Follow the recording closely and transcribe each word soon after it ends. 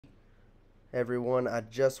Everyone, I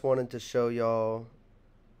just wanted to show y'all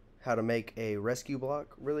how to make a rescue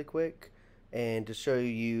block really quick and to show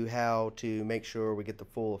you how to make sure we get the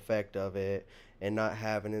full effect of it and not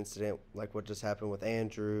have an incident like what just happened with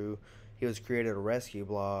Andrew. He was created a rescue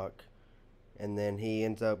block and then he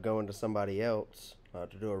ends up going to somebody else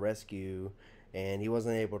to do a rescue, and he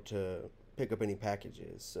wasn't able to pick up any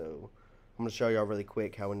packages. So I'm going to show y'all really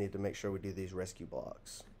quick how we need to make sure we do these rescue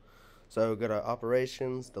blocks. So go to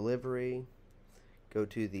operations, delivery, go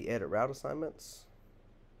to the edit route assignments,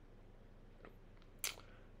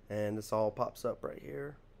 and this all pops up right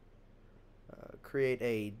here. Create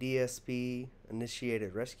a DSP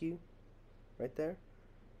initiated rescue right there,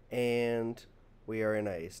 and we are in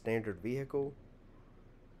a standard vehicle,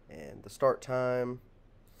 and the start time,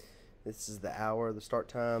 this is the hour, the start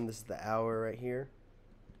time, this is the hour right here.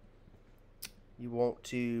 You want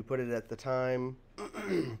to put it at the time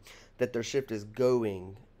that their shift is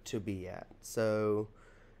going to be at. So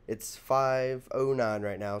it's 5:09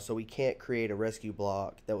 right now, so we can't create a rescue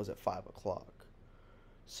block that was at 5 o'clock.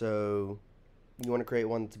 So you want to create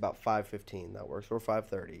one that's about 5:15. That works, or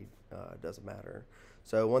 5:30. It doesn't matter.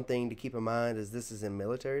 So one thing to keep in mind is this is in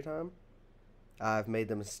military time. I've made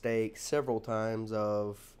the mistake several times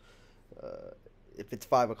of if it's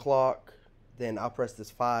 5 o'clock, then I'll press this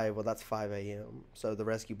 5. Well, that's 5 a.m. So the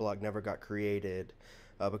rescue block never got created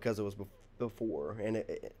because it was before, and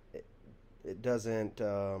it doesn't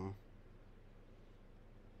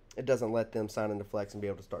let them sign into Flex and be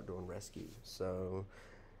able to start doing rescue. So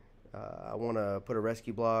I want to put a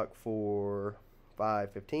rescue block for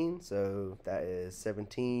 5:15, so that is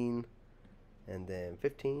 17 and then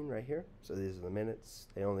 15 right here. So these are the minutes.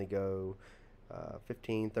 They only go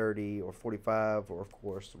 15, 30, or 45, or of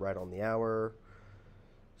course right on the hour.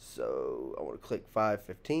 So I want to click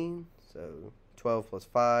 5:15. So 12 plus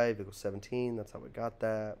 5 equals 17. That's how we got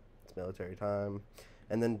that. It's military time.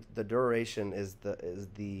 And then the duration is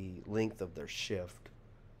the length of their shift.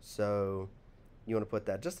 So you want to put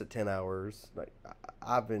that just at 10 hours. Like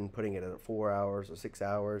I've been putting it at 4 hours or 6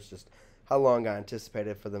 hours, just how long I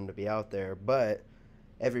anticipated for them to be out there. But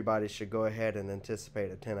everybody should go ahead and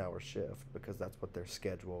anticipate a 10-hour shift because that's what they're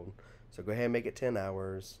scheduled. So go ahead and make it 10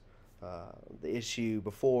 hours. The issue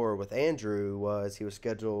before with Andrew was he was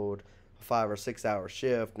scheduled a 5 or 6 hour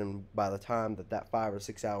shift, and by the time that 5 or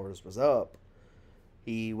 6 hours was up,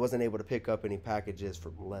 he wasn't able to pick up any packages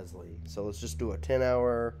from Leslie. So let's just do a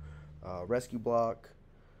 10-hour rescue block.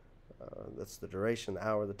 That's the duration, the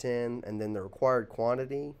hour, the 10, and then the required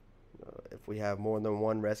quantity. If we have more than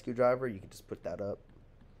one rescue driver, you can just put that up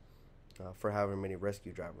for however many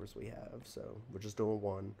rescue drivers we have. So we're just doing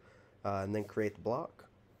one, and then create the block.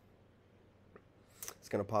 It's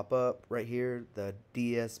going to pop up right here, the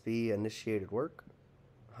DSP initiated work.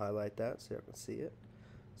 Highlight that so you can see it.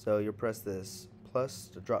 So you'll press this plus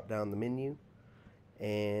to drop down the menu,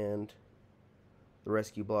 and the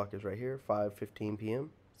rescue block is right here, 5:15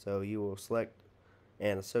 p.m. So you will select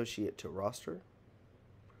an associate to roster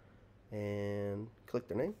and click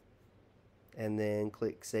their name, and then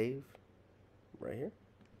click save right here,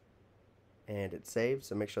 and it saves.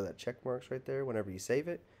 So make sure that check marks right there whenever you save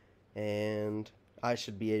it, and I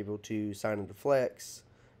should be able to sign into Flex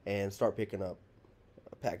and start picking up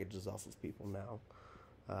packages off of people now.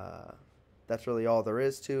 That's really all there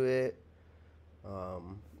is to it.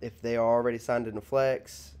 If they are already signed into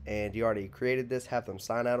Flex and you already created this, have them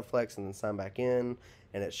sign out of Flex and then sign back in,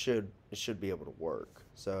 and it should be able to work.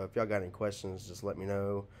 So if y'all got any questions, just let me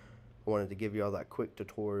know. I wanted to give y'all that quick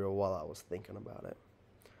tutorial while I was thinking about it.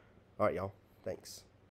 All right, y'all. Thanks.